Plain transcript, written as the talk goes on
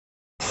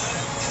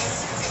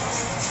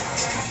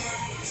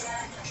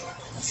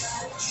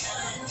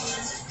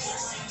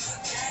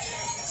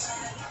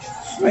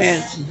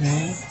fancy,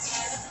 man.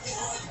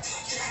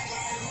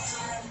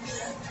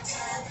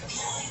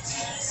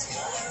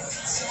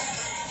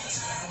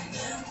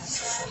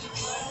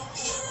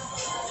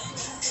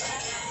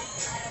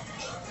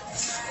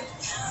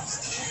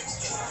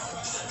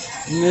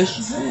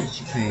 Mr.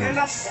 Fancy I'm Pants.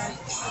 about to die.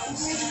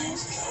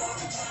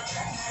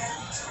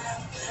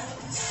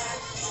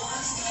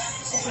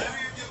 Okay.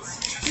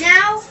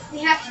 Now we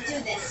have to do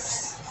this.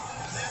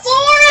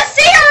 Florida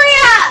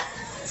Syria!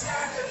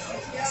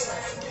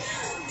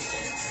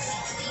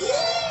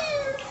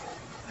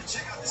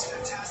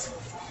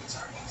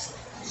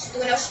 The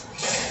window.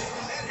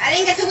 I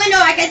didn't get the window.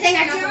 I think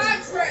I got the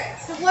window.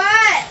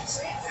 What?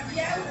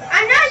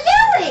 I'm not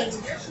yelling.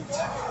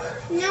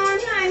 No, I'm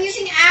not. I'm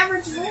using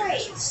average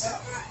voice.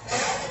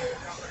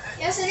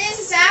 Yes, it is.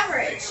 It's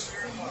average.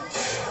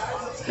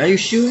 Are you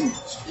shooting?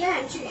 Yeah,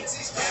 I'm shooting.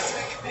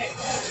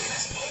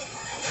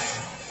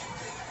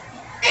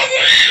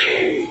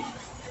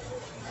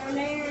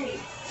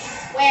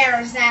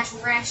 Where is that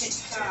ratchet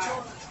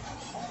car?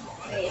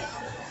 Wait.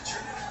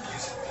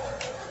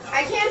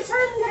 I can't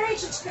find the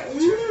ratchet car.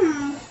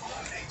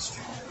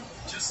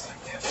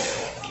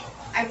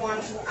 I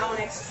want to blow that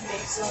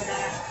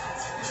up.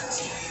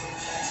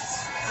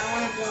 I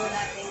want to blow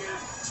that thing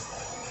up.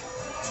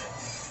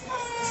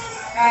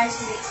 Guys,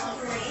 can we keep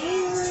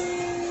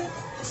angry?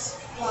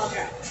 Wall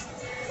drop.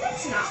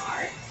 That's not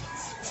hard.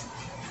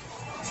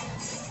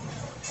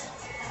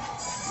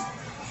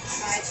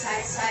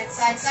 Side.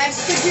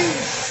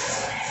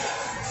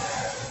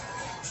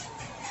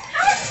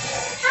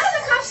 How do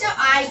the cops know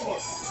I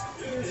did?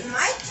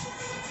 Mike?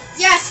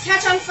 Yes,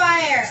 catch on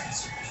fire.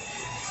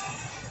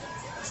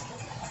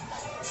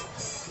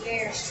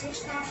 Where?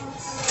 Switch caught on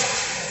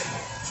fire.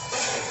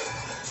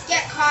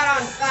 Get caught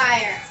on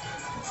fire.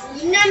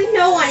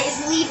 No one is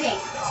leaving.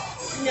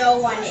 No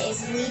one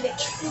is leaving.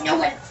 No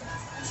one.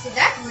 Did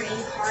that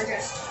green car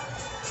just?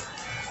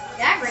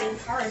 That green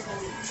car is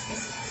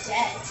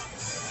dead.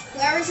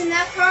 Whoever's in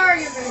that car,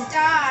 you're gonna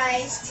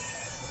die.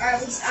 Or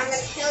at least I'm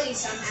gonna kill you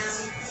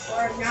somehow.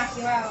 Or knock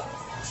you out.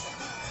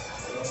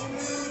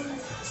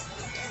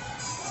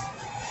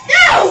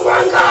 No!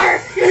 Wrong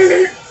car!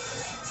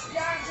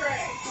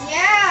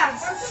 Yeah!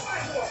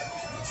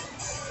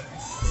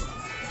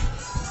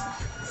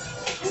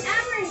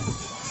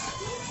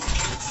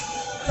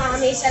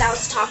 Mommy said I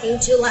was talking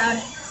too loud.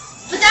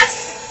 But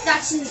that's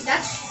fine.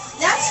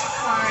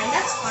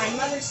 That's fine.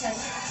 Mother says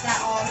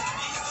that all.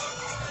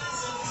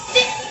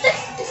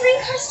 The green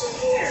car's still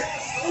here.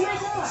 Oh my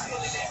god.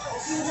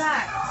 Do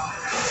that.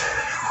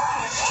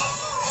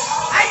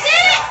 I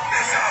did it!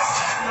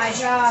 My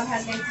job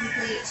has been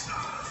complete.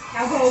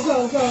 Now go.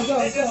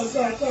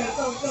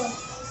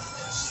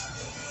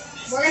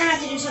 We're gonna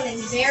have to do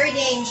something very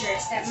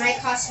dangerous that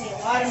might cost me a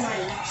lot of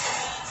money.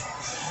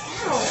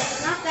 No,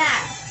 not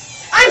that.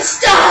 I'm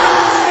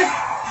stuck!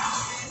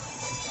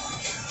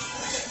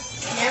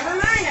 Never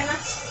mind, I'm not.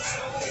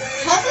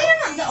 Hopefully I'm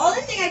not. The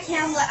only thing I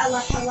can't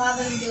allow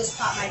them to do is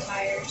pop my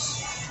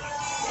tires.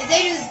 If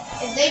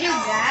they do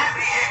that,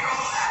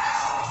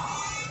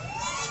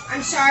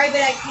 I'm sorry,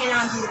 but I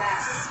cannot do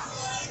that.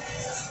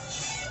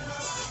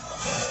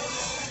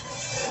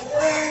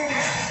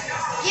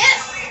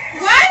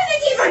 Why do they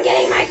keep on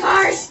getting my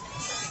cars?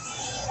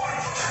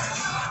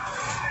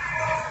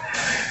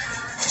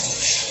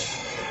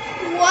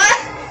 What?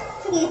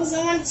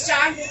 Someone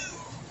shot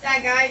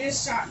that guy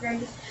just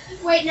shotgunned.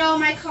 Wait, no,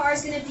 my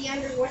car's gonna be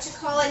under what you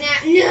call it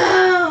now.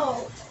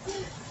 No!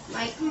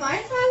 My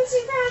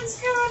fancy pants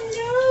car,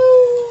 no!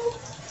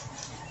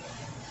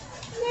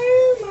 No,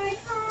 my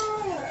car.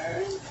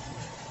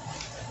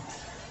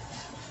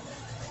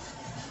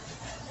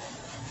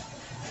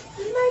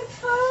 My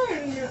car.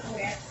 No,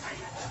 wait, I have to find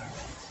my car.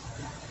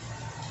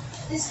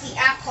 This is the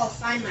app called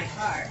Find My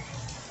Car.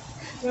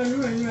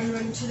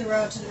 Run to the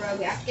road.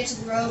 We have to get to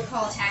the road,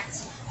 call a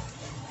taxi.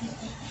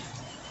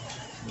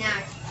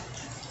 Now.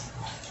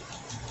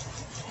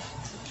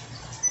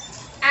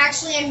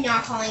 Actually, I'm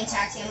not calling a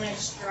taxi. I'm gonna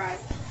just drive.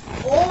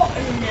 Oh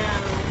no!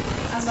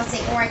 I was about to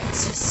say, or I could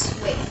just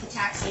wait for the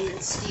taxi and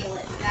then steal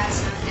it.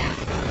 That's not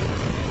happening.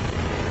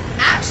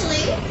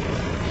 Actually,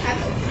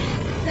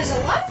 because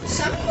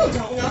some people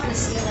don't know how to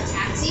steal a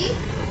taxi.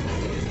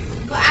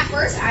 But at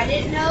first, I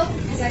didn't know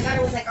because I thought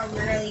it was like a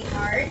really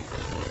hard.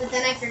 But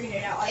then I figured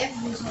it out. All you have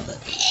to do is hold the.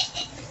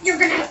 You're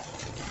gonna.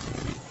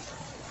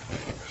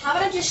 How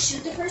about I just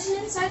shoot the person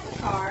inside the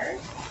car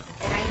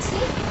and I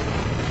take it?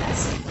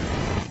 That's it.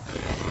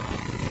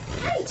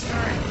 How do you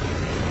turn?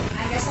 I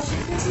guess I'll shoot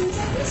the person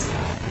inside this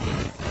car.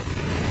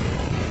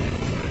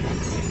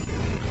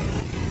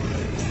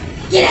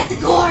 Get at the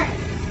door!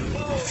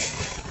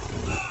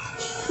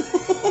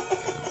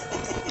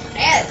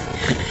 Ed!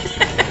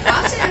 The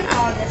cops didn't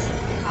call this. The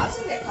cops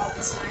didn't get called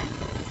this time.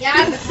 Get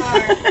out of the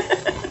car.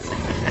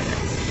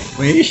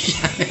 When you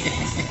shot me.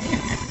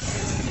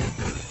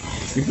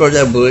 You put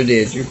that bullet,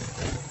 did you?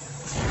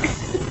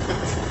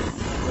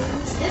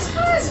 This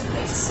car is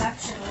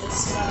exceptionally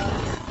slow.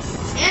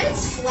 And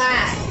it's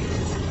flat.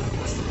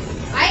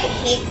 I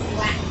hate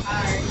flat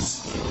cars.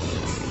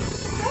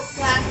 How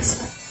flat is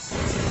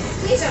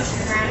Please don't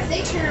turn around. If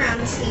they turn around,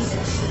 this thing's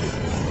gonna shoot.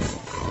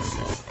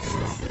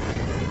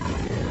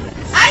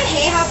 I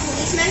hate how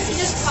policemen can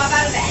just pop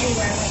out of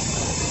anywhere. Like,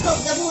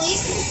 the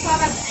police can just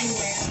pop out of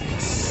anywhere.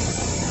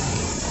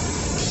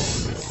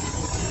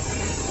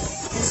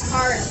 This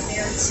car is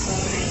very slow,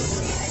 and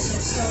I should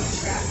slow the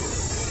truck.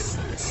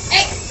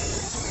 Hey!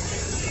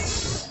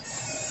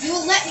 You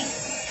will let me.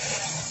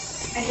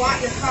 I want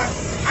your car.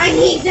 I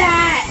need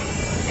that!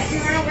 I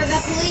can run over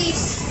the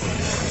police.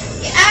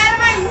 Get out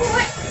of my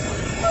way!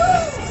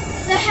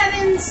 The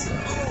heavens!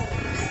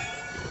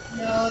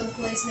 No, the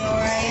police know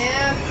where I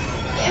am.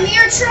 Give me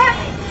your truck!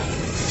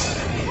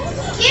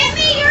 Give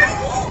me your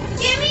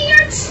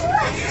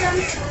truck!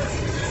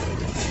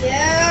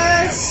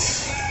 Yes!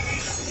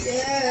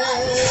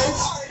 Yes!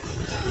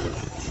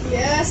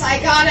 Yes, I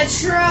got a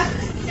truck!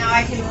 Now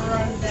I can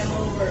run them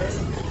over.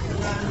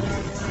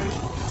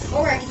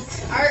 Run.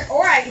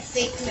 Or I can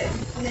fake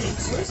committing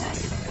suicide.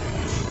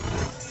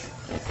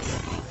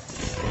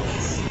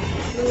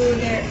 Ooh,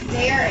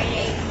 they are in a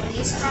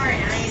police car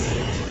and I am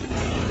in.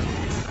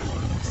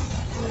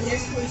 Ooh,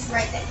 there's police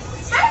right there.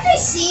 How did they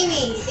see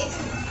me?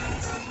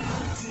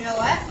 You know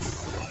what?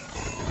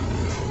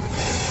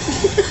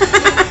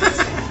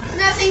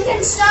 Nothing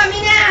can stop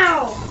me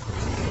now!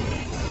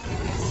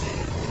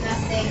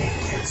 Nothing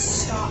can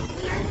stop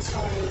me, I'm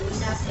telling you,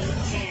 nothing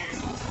can.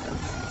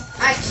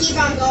 I keep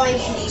on going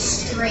in a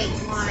straight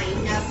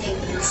line. Nothing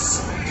is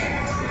stopping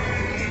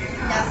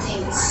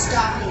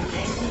me.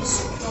 I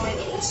keep going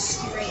in a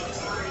straight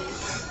line.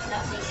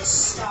 Nothing is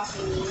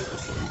stopping me.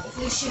 If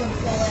you shoot a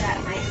bullet at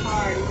my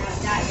car, I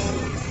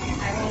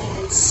won't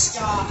even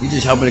stop. You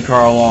just helping the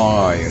car along,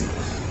 are you?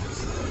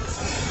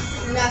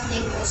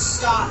 Nothing will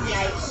stop me.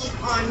 I keep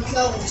on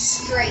going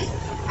straight.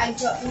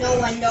 No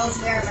one knows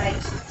where, but I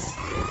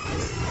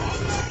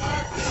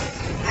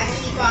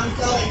keep on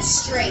going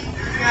straight.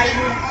 Not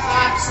even the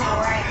cops know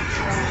where I can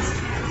run.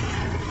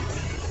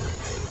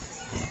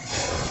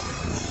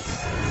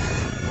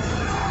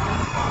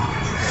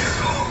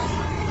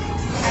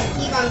 I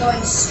keep on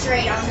going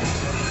straight on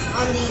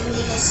the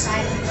illegal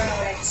side of the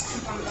road. I just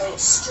keep on going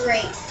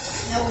straight.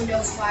 No one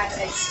knows why, but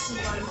I just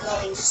keep on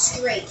going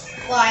straight.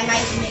 Well, I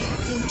might make a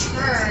few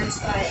turns,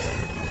 but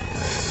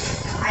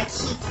I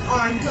keep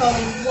on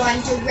going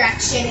one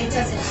direction.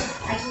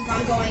 I keep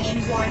on going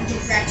in one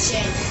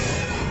direction.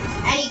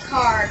 Any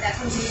car that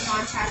comes in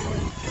contact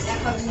with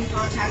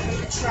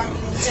the truck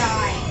will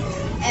die.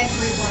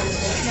 Everyone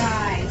will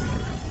die.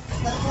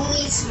 The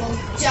police will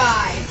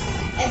die.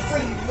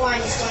 Everyone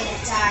is going to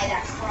die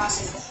that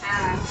crosses the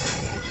path.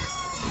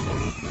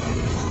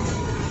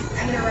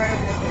 I'm gonna run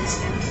over the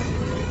policeman.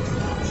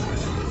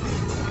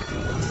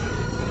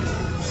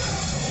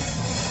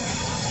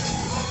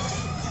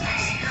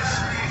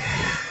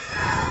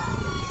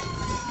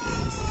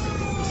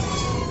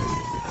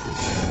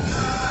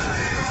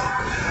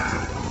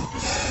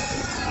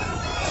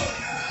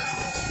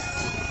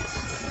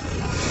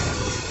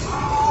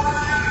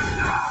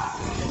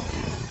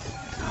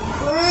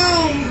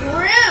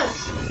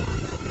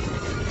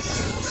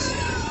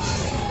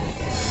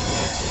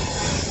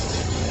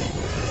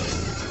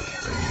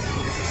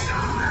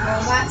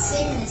 Robots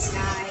saving this,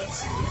 guys.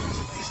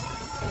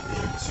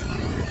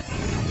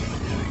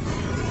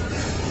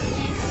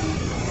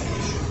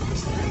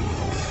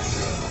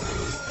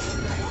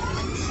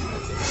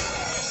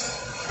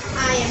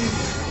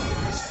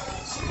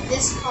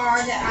 This car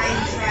that I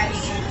am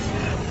driving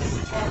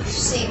will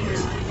save my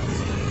life.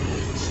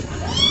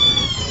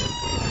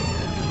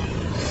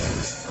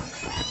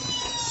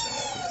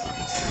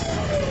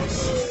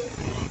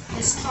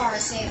 This car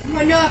saved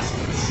my life.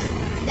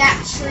 That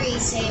tree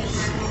saved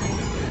my life.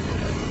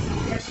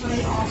 They're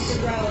coming off the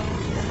road.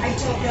 I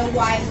don't know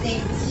why, but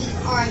they keep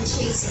on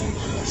chasing me.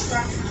 The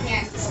truck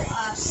can't go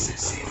up.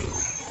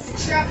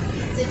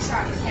 The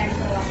truck can't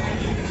go up. I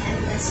mean,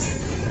 endless.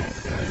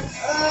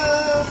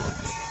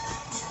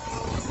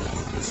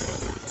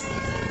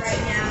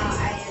 Right now,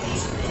 I am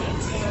in a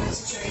horrible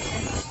situation.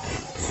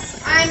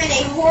 I'm in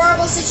a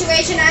horrible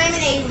situation. I am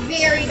in a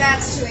very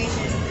bad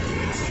situation.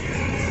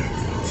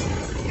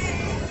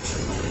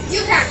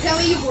 You can't kill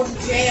me. You go to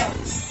jail.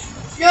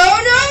 No,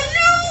 no,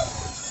 no!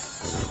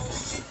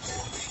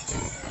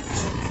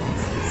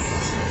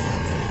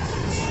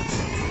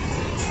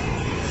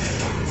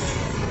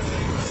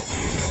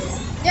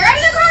 They're out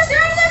of their cars!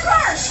 They're out of their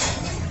cars!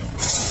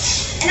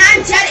 And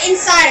I'm dead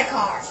inside a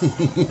car.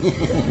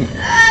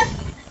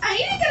 I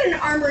need to get an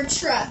armored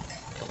truck.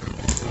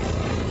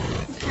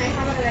 Okay,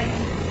 how about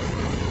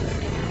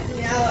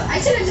I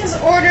should have just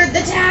ordered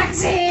the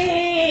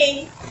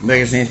taxi!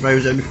 Make it seem somebody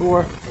was there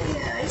before?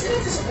 Yeah, I should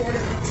have just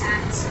ordered the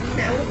taxi.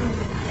 I wouldn't have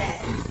been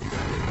dead.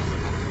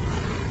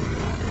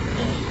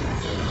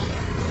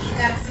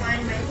 Gotta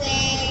find my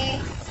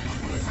way.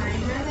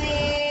 Find my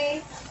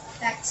way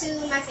back to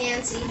my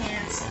fancy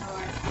pants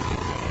car.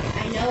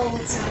 I know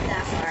it's not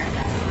that far.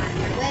 Gotta find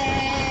my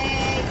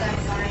way.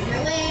 Gotta find my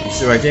way. You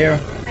see right there?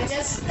 I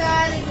just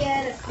gotta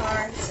get a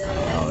car, so.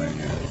 Oh,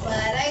 yeah.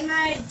 But I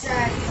might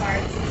drive far.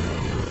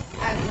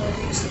 I will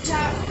reach the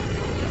top,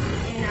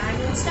 and I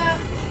won't stop.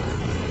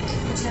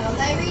 until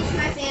I reach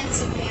my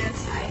fancy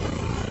pants.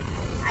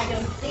 I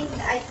don't think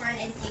I find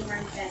anything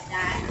wrong with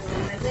that. I'm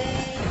on my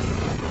way.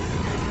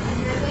 I'm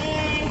on my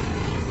way.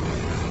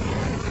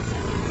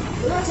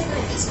 We don't take one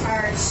of these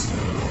cars.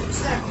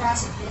 Just gotta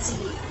cross a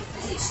busy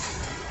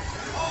street.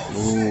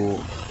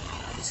 Ooh.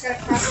 Just gotta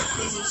cross a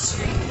busy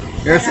street.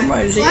 There's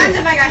somebody's What here.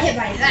 if I got hit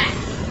by that?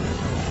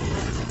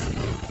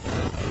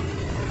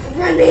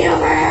 Run me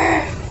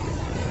over!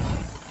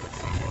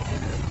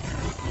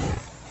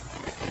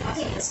 I'll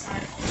take this car.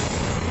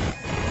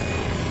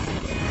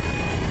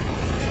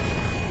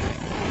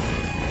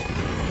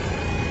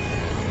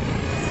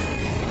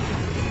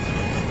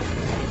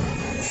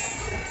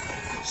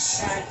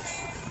 Shut.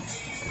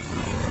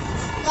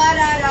 La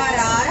da da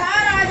da da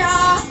da da.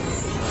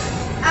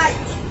 I.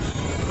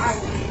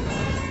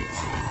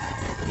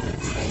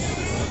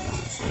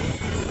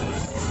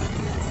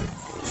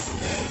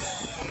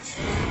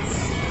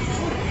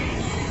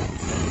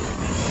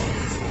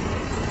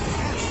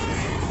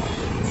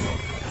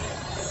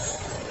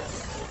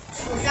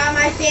 Got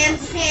my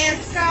fancy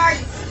pants card.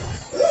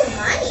 Ooh,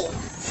 money.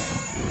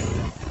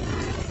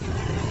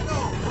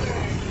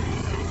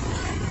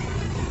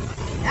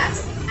 That's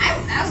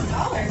 $1,000.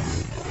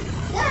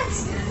 That's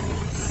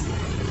nice.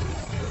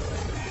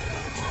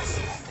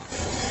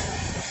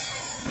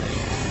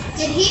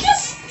 Did he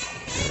just?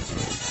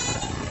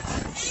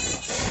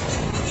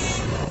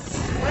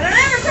 Well, don't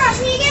ever cross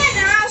me again,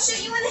 or I'll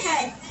shoot you in the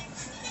head.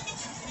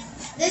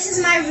 This is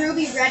my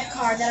ruby red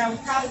card that I'll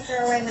probably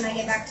throw away when I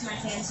get back to my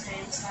fancy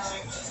pants tower.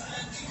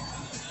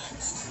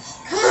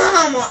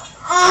 Come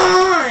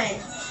on!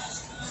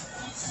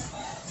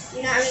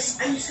 You know, I'm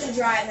just gonna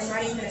drive. I'm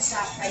not even gonna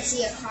stop. If I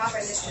see a cop, I'm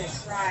just gonna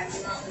drive.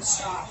 I'm not gonna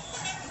stop.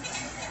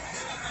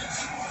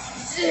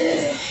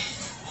 Ugh.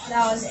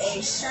 That was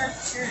a sharp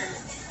turn.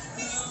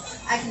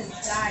 I could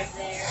have died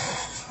there.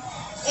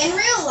 In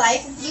real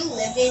life, if you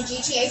lived in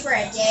GTA for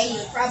a day, you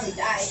would probably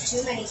die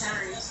too many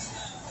times.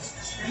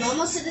 I'm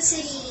almost to the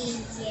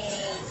city.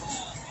 Yay.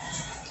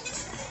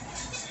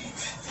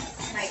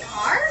 My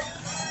car?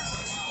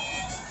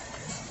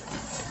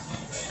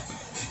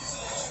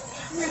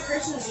 My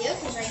personal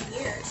vehicle's right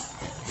here.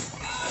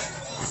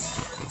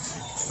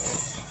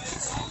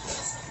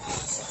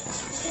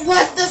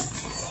 What the?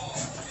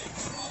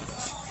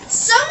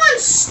 Someone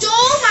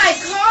stole my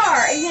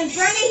car and then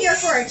brought me here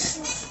for a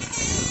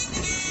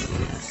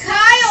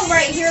Kyle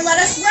right here let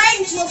us ride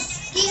into a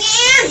fucking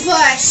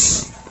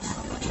ambush.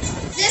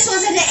 This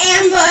was an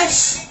ambush.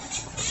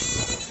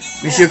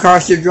 It's your car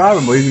still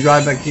drivable. You can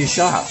drive back to your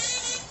shop.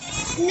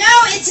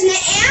 No, it's an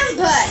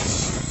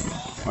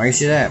ambush. Why you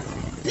say that?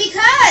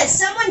 Because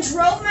someone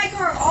drove my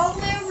car all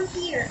the way over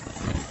here.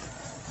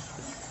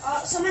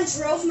 Someone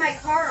drove my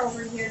car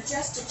over here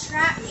just to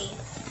trap me.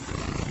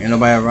 Ain't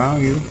nobody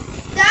around you.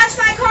 That's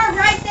my car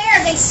right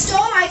there. They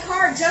stole my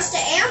car just to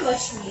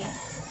ambush me.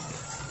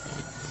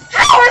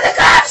 How are the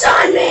cops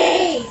on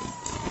me?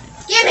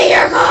 Give me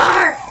your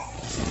car.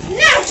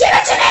 Now give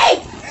it to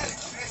me.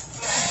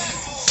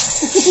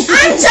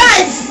 I'm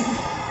done.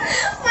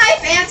 My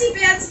fancy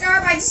pants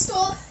car got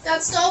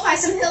stole by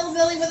some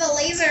hillbilly with a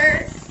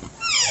laser.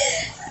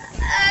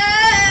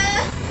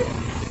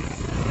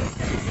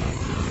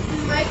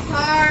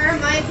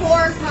 My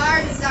poor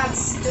car just got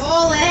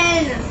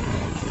stolen.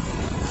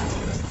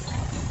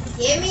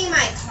 Give me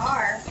my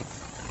car.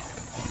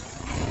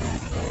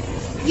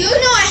 You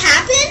know what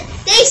happened?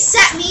 They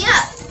set me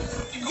up.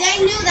 They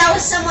knew that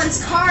was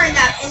someone's car in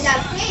that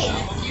thing.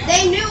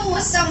 They knew it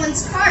was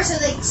someone's car, so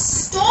they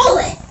stole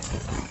it.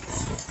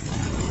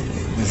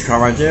 This car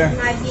right there?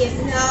 My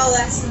vehicle. No,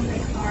 that's not my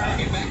car.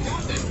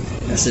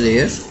 Yes, it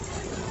is.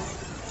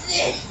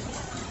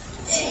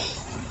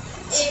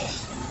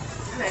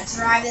 I'm gonna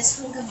drive this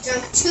hunk of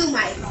junk to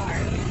my car.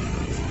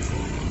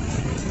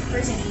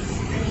 First, I need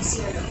to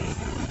see where the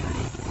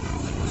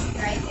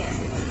right there,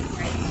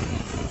 right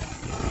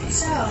there.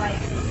 So I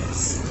can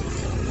just.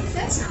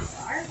 That's not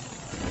far.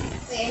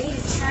 Wait, I need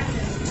to track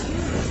them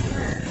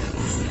first.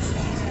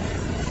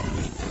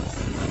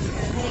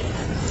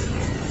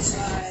 So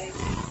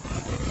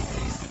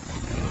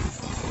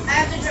I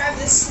have to drive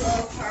this slow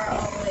car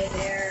all the way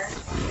there.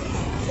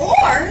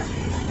 Or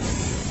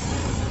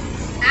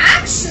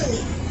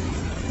actually,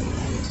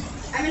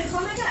 I'm gonna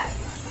call my dad.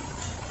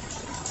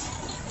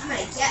 I'm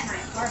gonna get my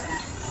car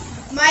back.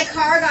 My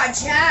car got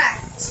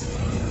jacked.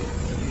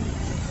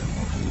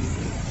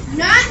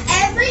 Not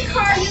every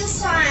car you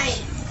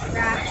find,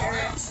 Raptor.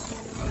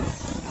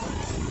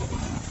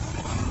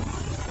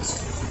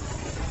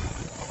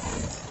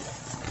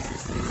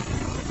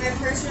 My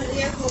personal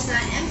vehicle's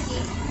not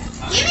empty.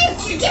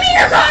 Give me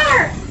your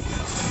car!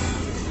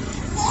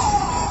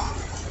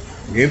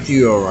 Give to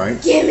you,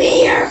 alright. Give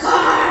me your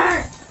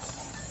car!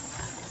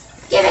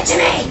 Give it to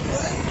me!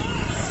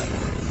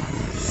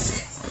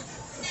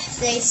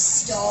 They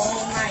stole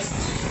my...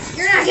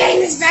 You're not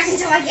getting this back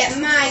until I get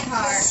my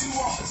car.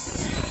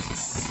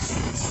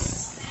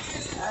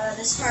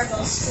 This car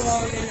goes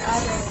slower than the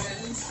other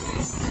ones.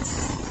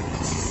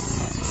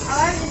 All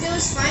I have to do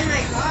is find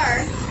my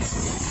car.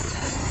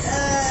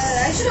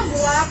 I should have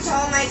blocked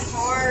all my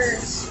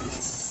cars.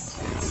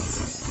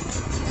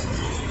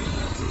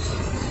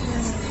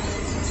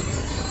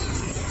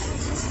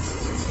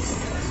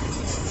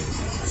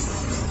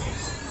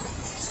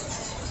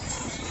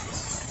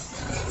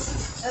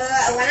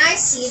 When I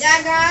see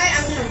that guy,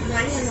 I'm gonna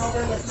run him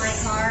over with my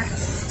car.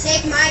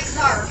 Take my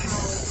car home.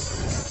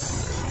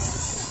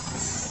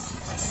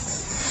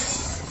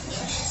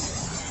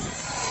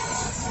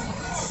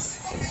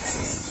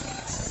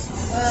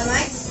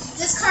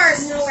 This car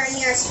is nowhere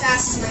near as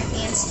fast as my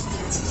fancy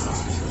pants car.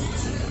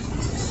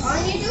 All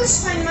you need to do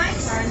is find my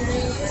car and then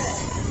you're good.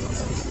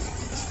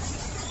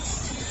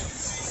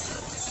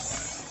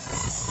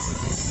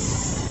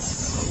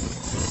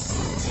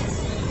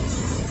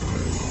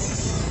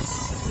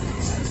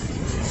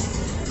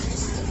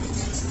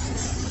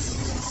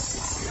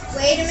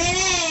 Wait a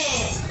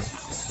minute!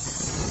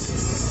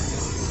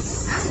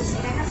 I don't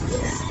think I have to do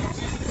that.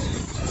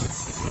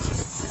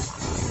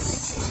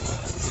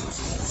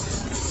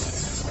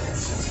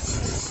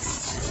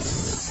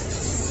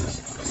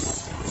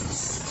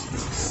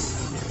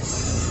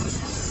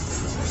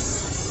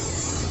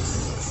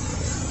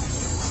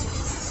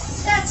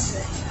 That's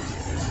it.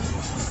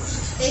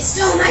 They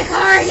stole my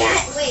car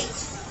yet! Wait.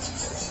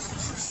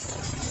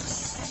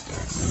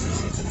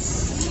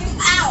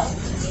 Ow!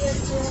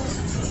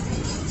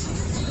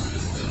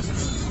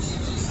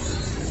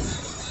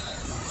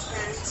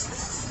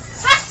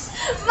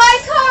 My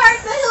car!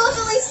 The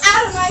hillbilly's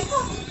out of my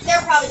car!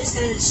 They're probably just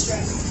gonna destroy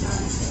my car.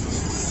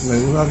 Then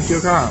who left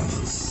your car?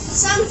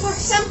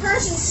 Some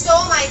person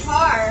stole my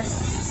car.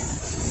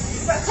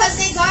 Because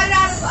they got it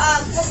out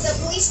of, because the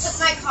police took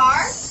my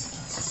car.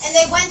 And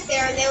they went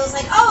there and they was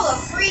like, oh, a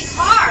free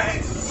car.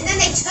 And then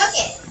they took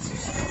it.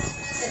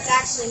 It's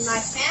actually my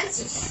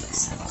fancy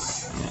pants.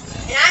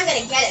 And I'm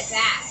gonna get it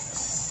back.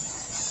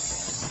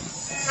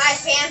 My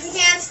fancy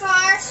pants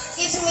car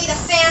gives me the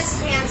fancy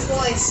pants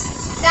voice.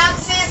 Without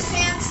the fancy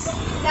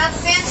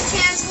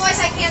pants voice,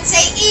 I can't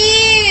say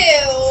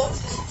ew.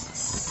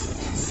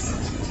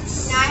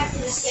 Now I have to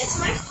just get to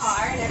my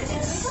car and everything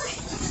will be fine.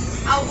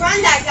 I'll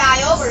run that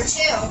guy over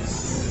too.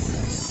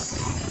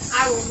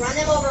 I will run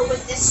them over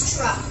with this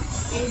truck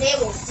and they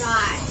will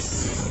die.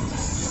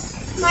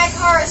 My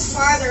car is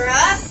farther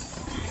up,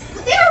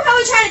 but they were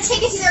probably trying to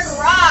take it to their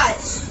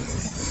garage.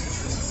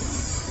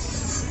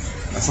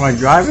 That's somebody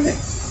driving it?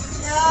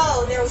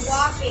 No, they're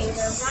walking,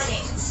 they're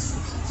running.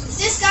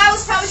 This guy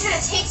was probably trying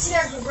to take to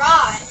their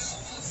garage.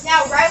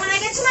 Now, right when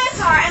I get to my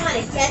car, I'm going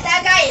to get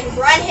that guy and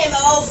run him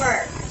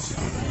over.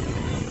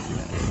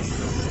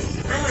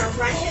 I'm going to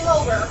run him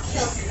over or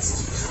kill him.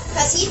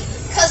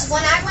 Because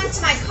when I went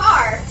to my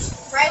car,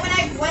 right when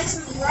I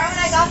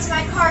got to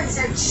my car and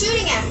started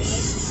shooting at me,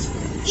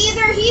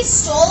 either he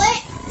stole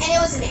it and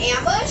it was an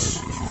ambush,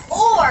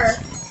 or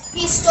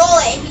he stole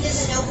it and he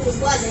doesn't know who it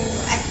was and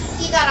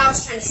he thought I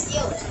was trying to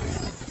steal it.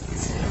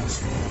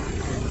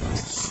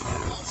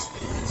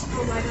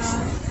 Oh my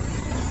god.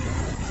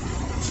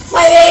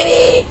 My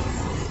baby!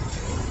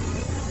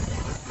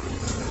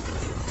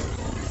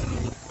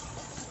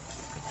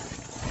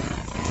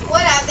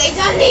 What have they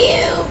done to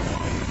you?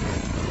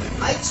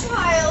 My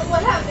child,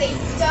 what have they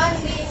done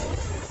to you?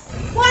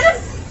 What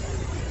have...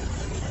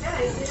 I'm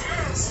not even gonna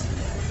ask.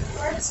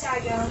 Where'd this guy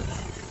go?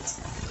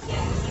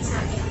 Yeah, he's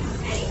not here.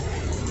 Anyway.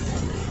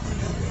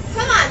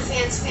 Come on,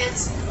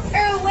 fans.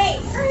 Oh, wait.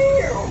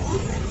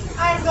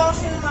 I'm going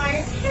to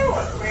my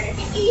tower.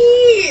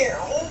 Ew.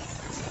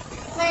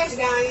 There's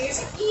guys.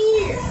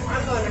 Ew.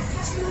 I'm going to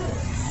cut him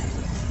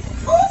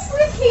off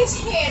with his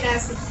head,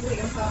 as the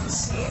Freedom Fox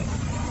said.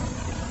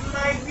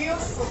 My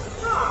beautiful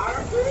car.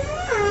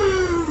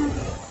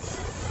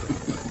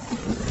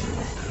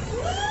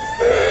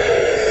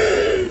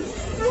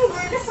 I'm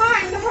going to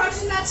find the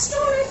person that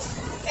stole it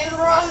and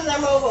run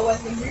them over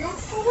with the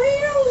beautiful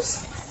wheels.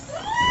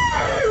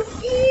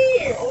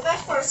 Ew.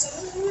 That person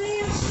is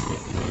nasty.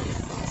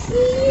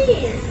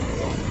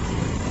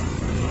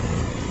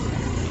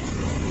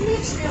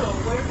 Let's go.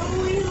 We're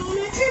going on a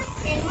trip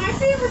in my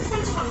favorite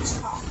Phantom's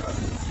car.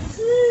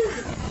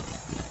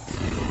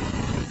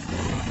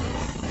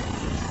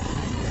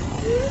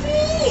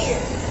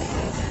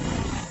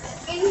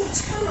 In the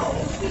tunnel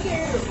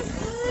here.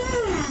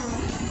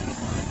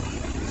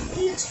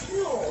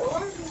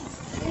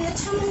 In the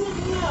tunnel of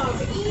love.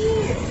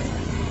 Ew.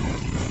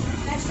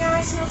 That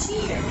guy's not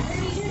here.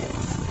 Where'd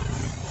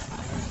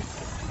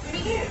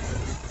he go?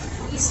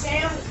 He's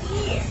down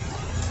here.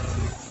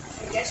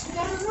 I guess we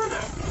got a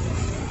runner.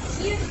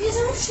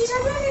 She's a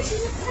runner.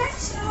 She's a crack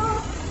star.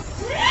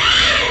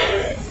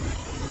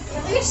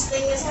 Well, this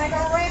thing is like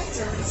a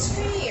raptor. It's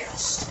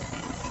fierce.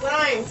 But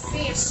I'm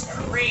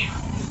faster. Ram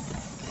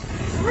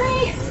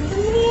the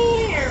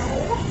meow.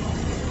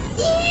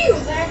 Ew,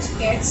 that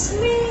gets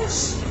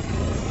smashed.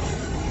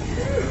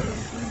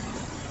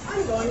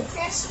 I'm going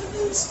faster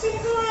than the speed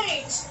of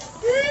light.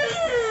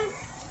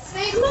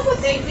 Hey, look what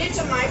they did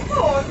to my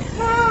poor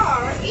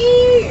car.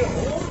 Ew.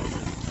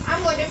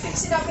 I'm going to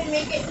fix it up and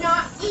make it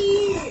not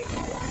ew.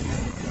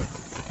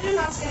 And I'm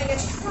not going to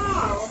get a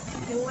car.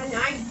 And when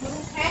I do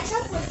catch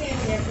up with them,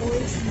 they're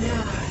going to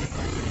die.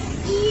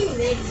 Ew,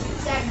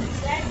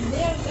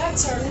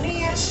 that's our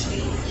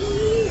nasty.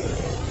 Ew.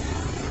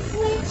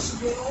 Let's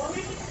go on an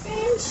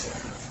adventure.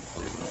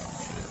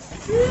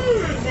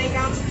 They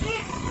got a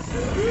cat.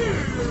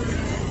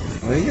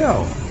 Where you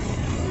go?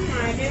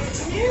 I don't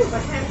know,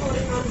 but I'm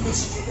holding on to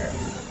this trigger.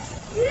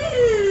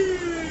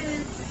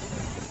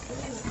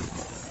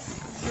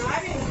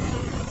 Driving.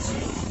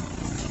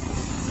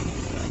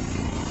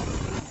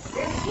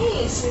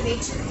 Okay, so they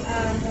took the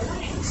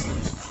right.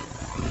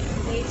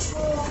 They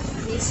took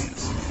this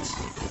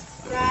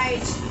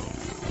right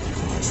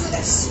to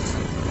the city.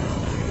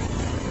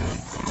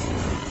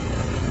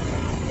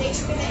 They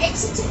took the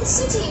exit to the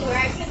city where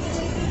I can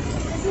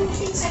do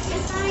things I can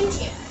find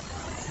here.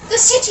 The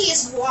city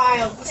is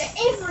wild, but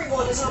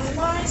everyone is on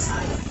my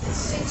side of the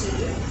city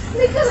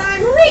because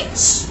I'm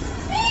rich.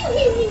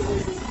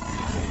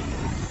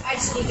 I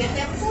just need to get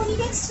there before he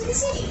gets to the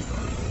city.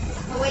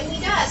 But when he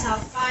does, I'll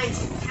find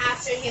him,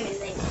 capture him, and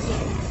then kill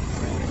him.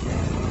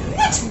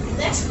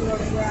 Let's go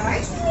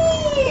right.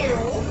 Ew.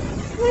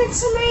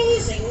 That's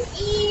amazing.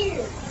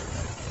 Ew.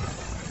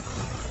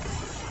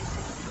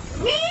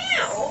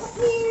 Meow.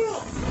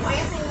 Meow. I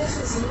think this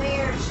is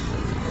theirs.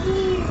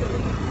 Ew.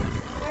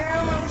 We're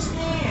almost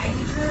there.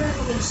 You heard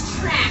all those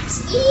tracks.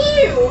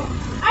 Ew.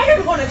 I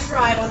don't want to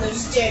drive on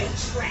those dead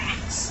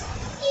tracks.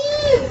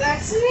 Ew.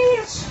 That's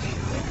nasty.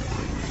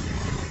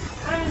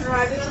 I'm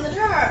driving on the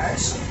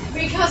dirt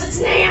because it's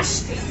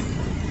nasty.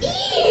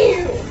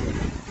 Ew.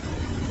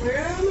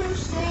 We're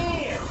almost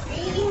there.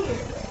 Ew.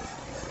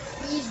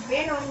 He's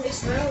been on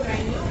this road,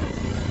 I know.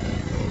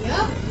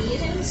 Yup,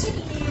 he's in the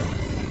city now.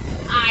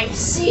 I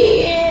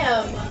see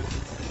him.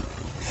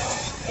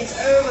 It's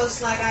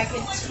almost like I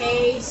can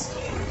taste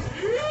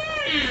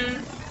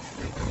him.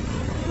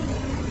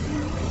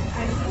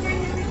 I think I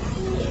know where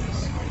he is.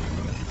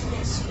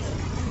 Let's see.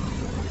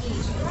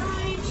 He's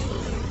right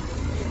here.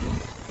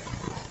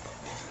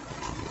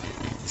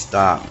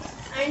 Stop.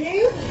 I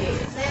knew he did.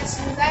 That's a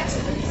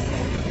good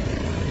thing.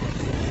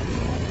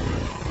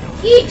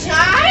 He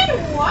died?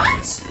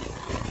 What?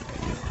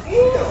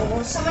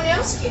 Ew, someone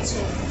else gets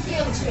him,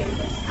 killed him,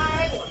 but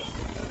I won.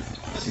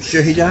 You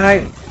sure he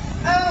died?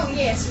 Oh,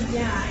 yes, he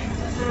died.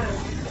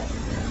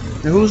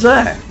 Who's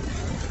that?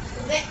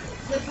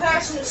 The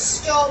person who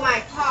stole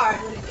my car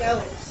would go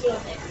and kill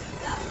them.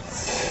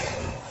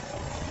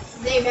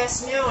 They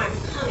best know I'm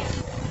coming.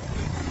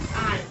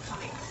 I'm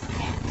coming.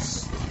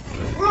 Yes.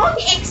 Wrong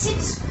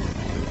exit.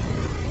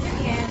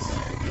 Yes.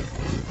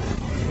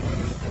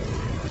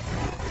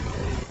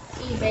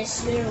 You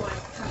best know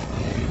I'm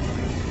coming.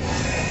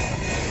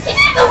 Get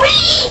out of the way!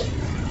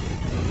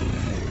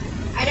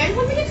 I don't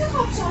want to get the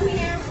cops on me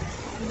now.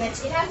 You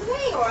better get out of the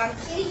way or I'll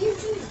kill you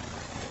too.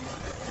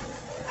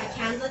 I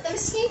can't let them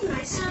escape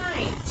my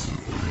sight.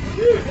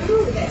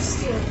 Ooh, they're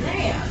still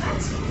there.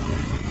 That's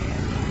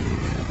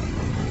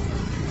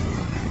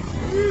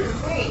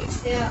wait,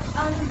 they're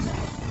under.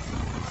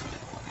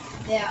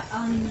 They're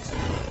under.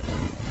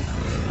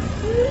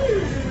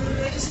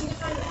 I just need to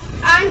find them.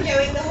 I'm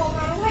going the whole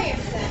wrong way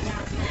after that now.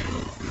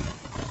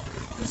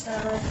 Just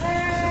gotta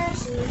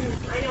reverse.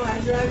 I know how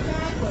to drive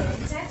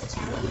backwards. That's a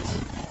challenge.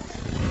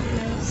 I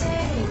know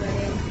exactly where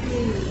they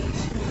lead.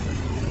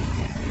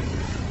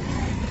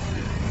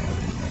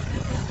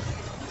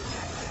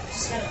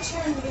 Just gotta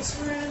turn this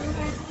around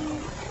back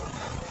here.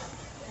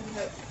 And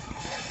go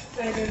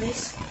further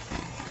this.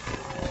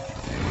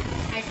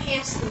 I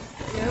passed the.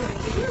 No, I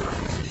did not.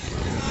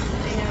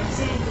 I know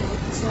exactly what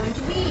it's going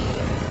to be.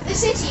 The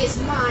city is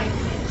my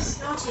place,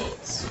 not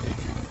his.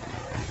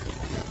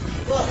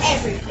 Well,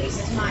 every place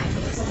is my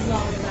place as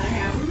long as I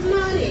have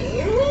money.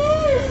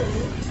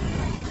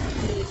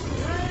 He's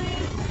right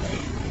there.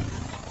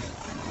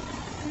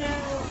 No,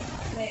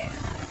 there.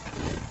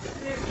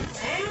 No,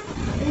 there.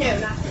 No,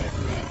 not there.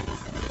 There.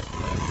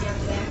 Yep,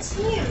 that's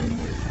him.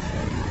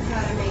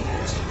 Gotta make a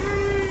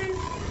turn.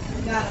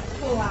 Gotta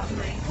pull out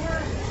my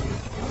gun.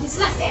 He's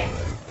left there.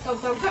 Go,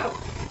 go, go.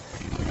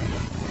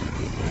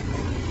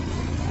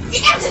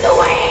 Get out of the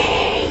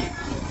way!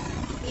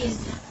 He's...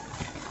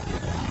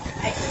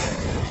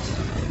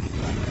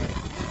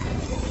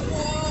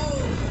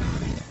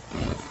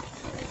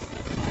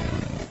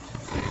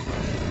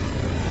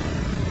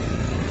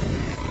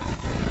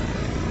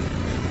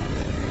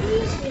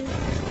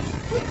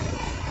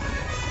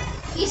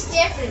 He's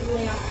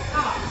definitely on the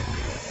car.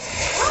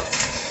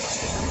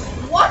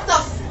 What the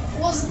f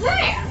was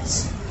that?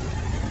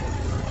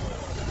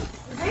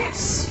 That's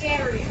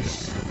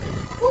scary-ish.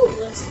 Who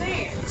was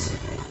that?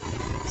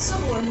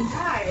 Someone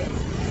died.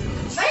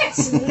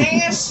 That's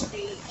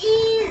nasty.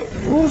 Ew.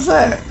 Who was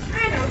that?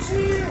 I don't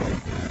know.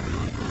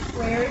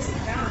 Where is the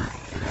guy?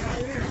 I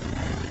don't know.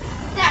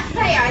 That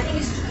player, I think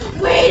is.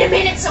 Wait a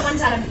minute!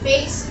 Someone's at a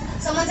base.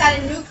 Someone's at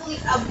a nuclear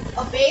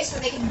a base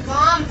where they can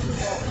bomb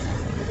people.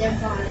 They're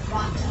gonna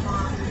want to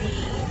bomb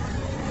me.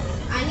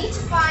 I need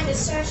to find a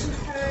certain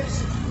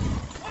person.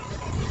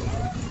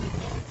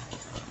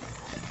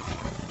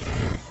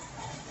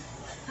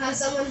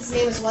 Someone's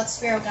name is What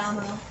Sparrow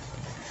Domino.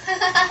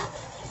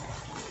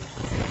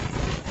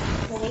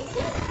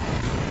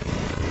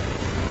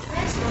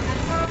 That's not that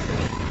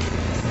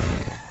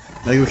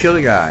Now you kill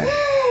the guy.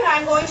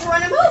 I'm going to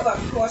run him over,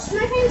 of course,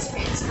 with my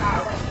pants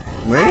car.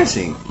 Where is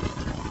he?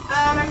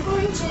 I'm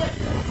going to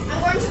the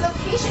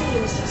location he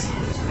was just at.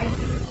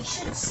 He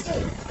should have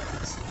stayed.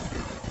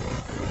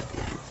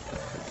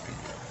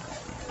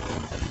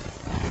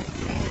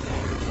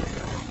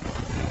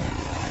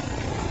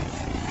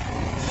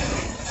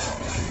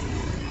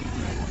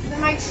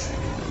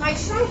 My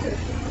trunk.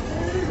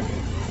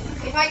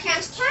 If I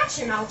can't catch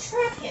him, I'll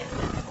trap him.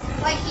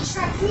 Like he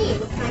trapped me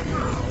with my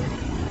car.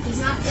 He's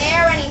not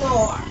there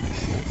anymore.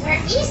 Where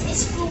is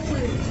this fool?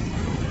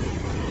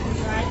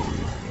 He's right.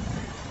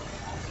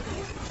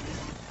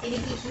 If he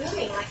keeps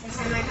moving like this,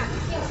 I might have to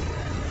kill him.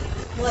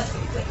 Well,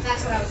 wait,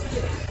 that's what I was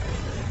doing.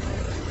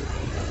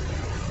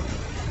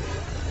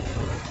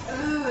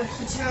 Oh,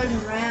 he turned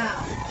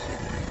around.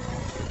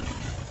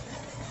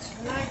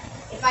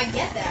 If I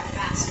get there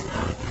fast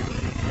enough,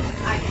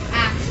 I can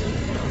actually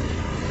kill him.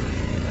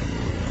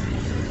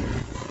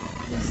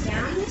 He's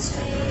down this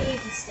way.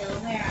 He's still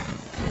there.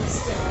 He's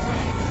still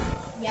there.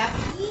 Yep,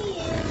 he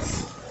is.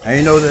 How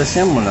you know that's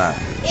him or not?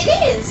 It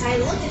is. I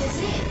looked at his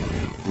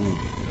name.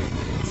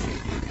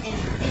 And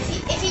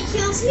if he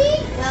kills me,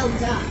 well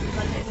done.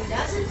 But if he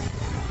doesn't,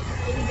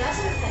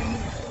 then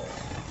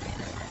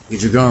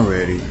get your gun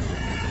ready.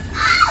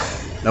 ah!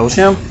 That was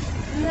him?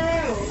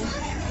 No,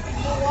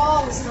 the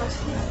wall was not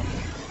him.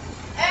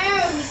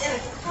 Oh, he's in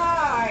a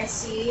car. I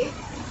see.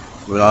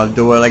 Well, I'll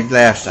do it like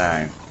last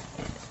time.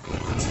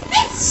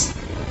 Fritz!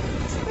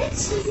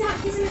 Fritz, he's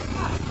in a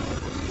car.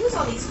 Who's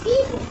all these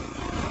people?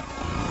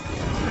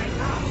 Oh my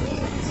god.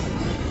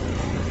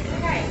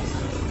 Okay.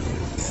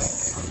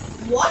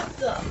 What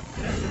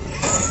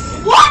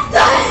the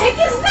heck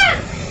is that?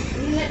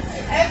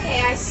 Okay,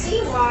 I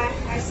see why.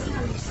 I see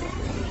how you're saying.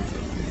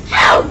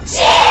 How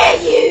dare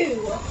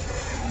you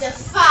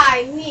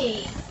defy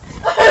me?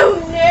 Oh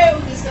no,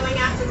 he's going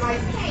after my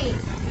paint.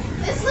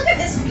 Look at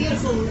this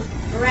beautiful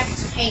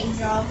wrecked paint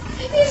job.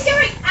 He's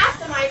going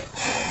after my...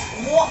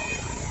 What?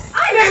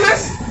 I'm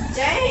almost...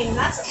 Dang,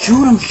 that's...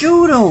 Shoot him,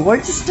 shoot him! Why are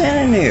you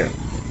standing there?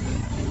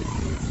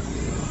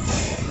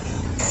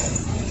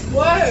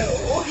 Whoa,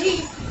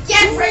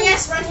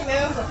 yes, run him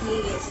over,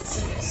 please. It's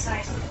an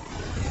exciting...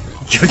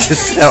 Shoot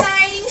yourself.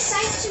 Exciting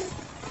sight to...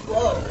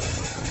 Whoa.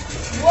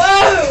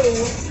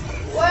 Whoa!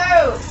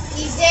 Whoa!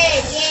 He's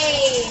dead,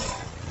 yay!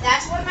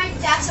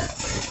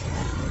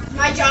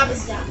 My job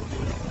is done.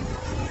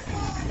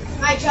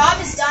 My job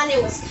is done.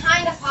 It was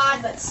kind of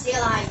hard, but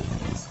still I did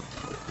it.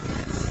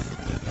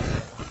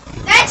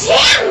 That's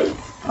him!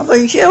 I thought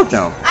you killed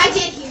him. I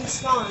did, he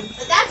respawned.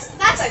 But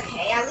that's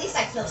okay. At least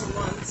I killed him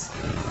once.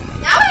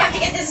 Now I have to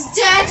get this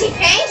dirty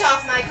paint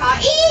off my car.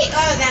 Ew!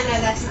 Oh,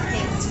 no, that's not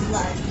paint. It's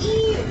blood.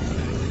 Ew.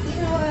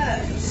 Even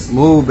worse.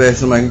 Move, man.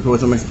 Somebody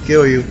can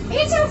kill you.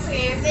 It's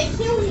okay. If they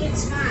kill me,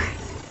 it's fine.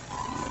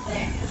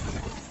 There.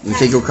 You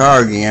take your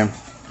car again.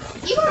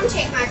 He won't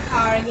take my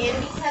car again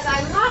because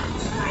I locked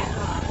my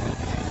car.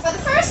 For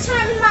the first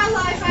time in my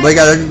life, But you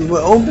gotta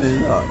open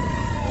it up.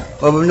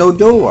 But with no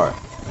door.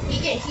 He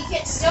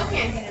still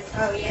can't get it.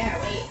 Oh yeah,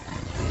 wait.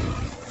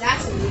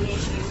 That's a weird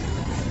issue.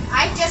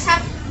 I just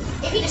have.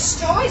 If he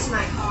destroys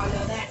my car,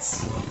 though,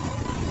 that's.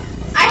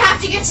 I have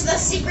to get to the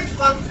secret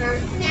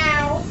bunker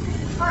now,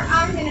 or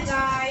I'm gonna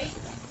die.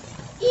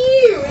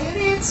 Ew,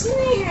 it's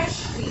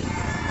nasty.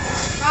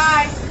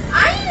 Bye.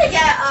 I need to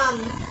get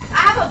I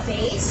have a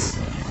base.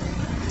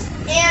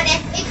 And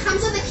it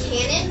comes with a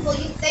cannon.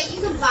 That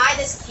you can buy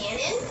this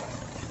cannon.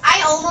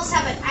 I almost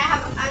have it.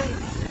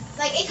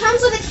 Like it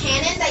comes with a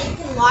cannon that you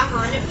can lock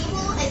onto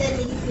people, and then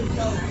you can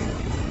kill them.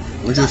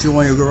 Which is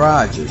one of your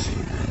garages.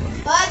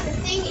 But the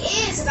thing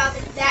is about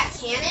that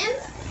cannon,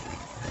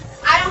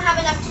 I don't have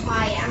enough to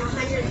buy it. I'm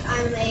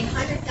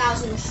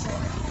 100,000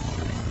 short.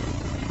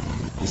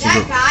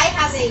 That guy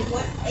has a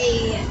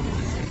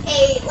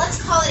let's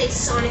call it a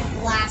sonic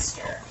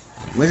blaster.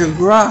 Where's your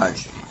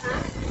garage?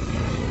 Huh?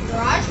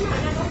 Garage? No,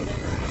 I'm not going to the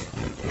garage.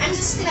 I'm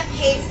just gonna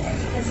pay for it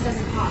because it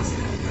doesn't cost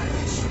that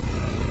much.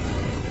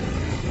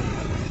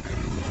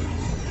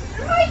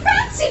 My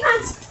fancy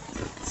pants!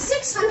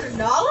 $600?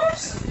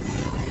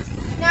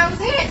 Now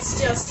that's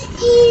just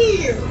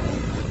ew!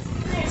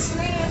 That's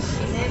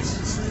nasty, that's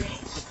just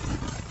nasty.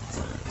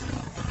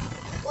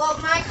 Well,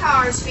 my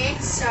car is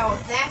fixed, so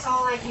that's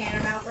all I care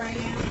about right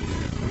now.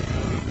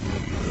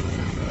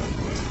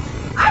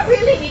 I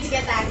really need to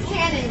get that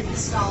cannon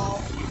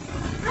installed.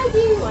 I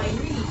really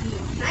do.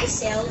 Can I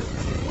sell it?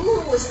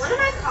 Ooh, was one of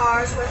my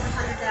cars worth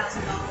 $100,000?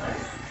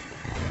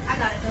 I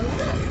got it done.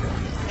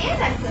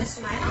 And I'm close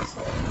to my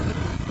household.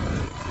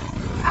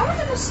 I want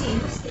to go see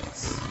who's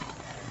this.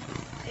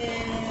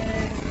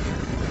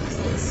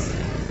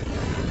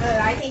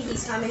 I think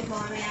he's coming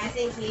for me. I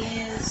think he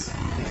is.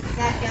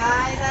 That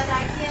guy that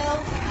I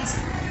killed,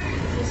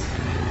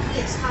 he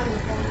is coming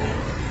for me.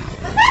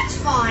 But that's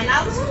fine.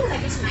 As long as I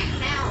get to my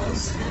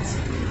house,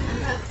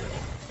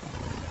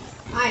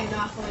 I'm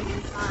not going to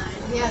be fine.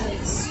 Yeah,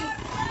 let's.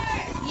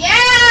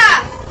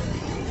 Yeah!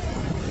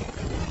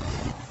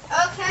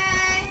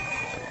 Okay.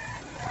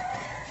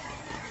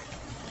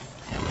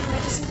 I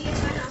just need to get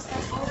to my house.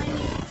 That's all.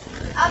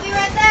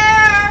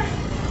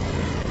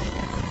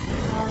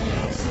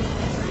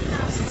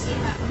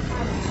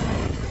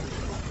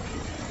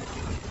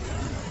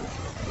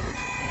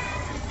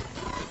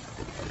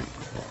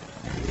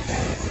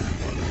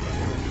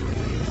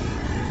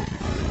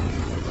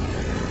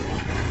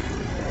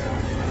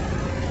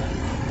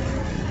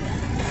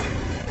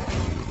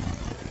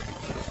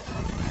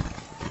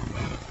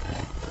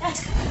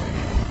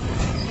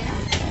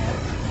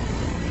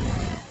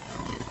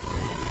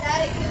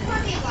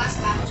 me a glass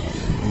of apple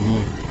juice.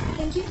 Mm-hmm.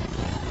 Thank you.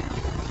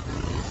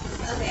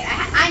 Okay,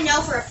 I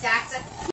know for a fact that